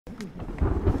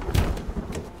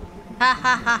Ha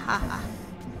ha ha ha ha.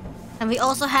 And we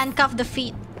also handcuff the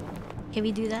feet. Can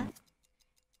we do that?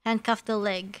 Handcuff the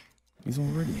leg. He's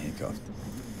already handcuffed.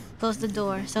 Close the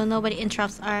door so nobody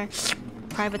interrupts our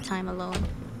private time alone.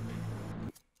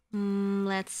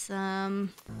 Let's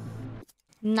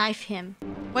knife him.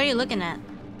 What are you looking at?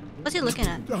 What's he looking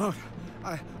at?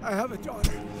 I have a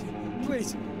daughter.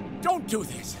 Please, don't do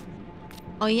this.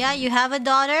 Oh yeah, you have a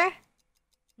daughter?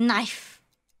 Knife.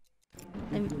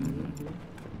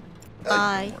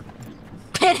 Bye.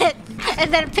 Pin it!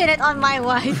 And then pin it on my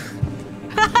wife.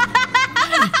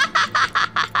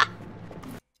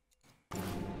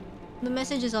 The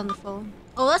message is on the phone.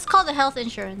 Oh, let's call the health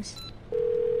insurance.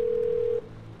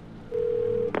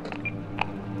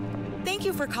 Thank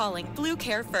you for calling Blue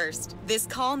Care First. This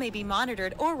call may be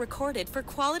monitored or recorded for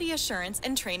quality assurance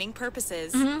and training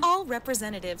purposes. All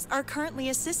representatives are currently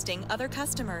assisting other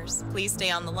customers. Please stay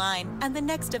on the line, and the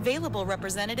next available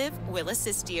representative will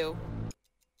assist you.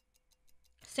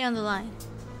 Stay on the line.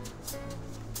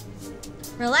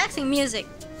 Relaxing music.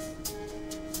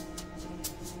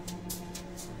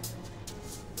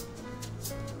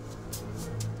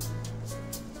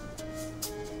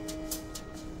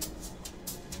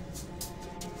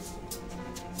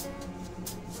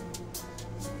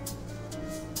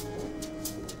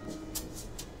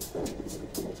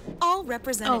 All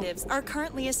representatives are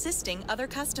currently assisting other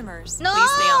customers. No!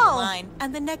 Please stay on the line,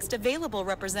 and the next available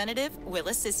representative will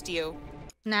assist you.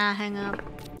 Nah, hang up.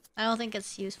 I don't think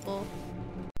it's useful.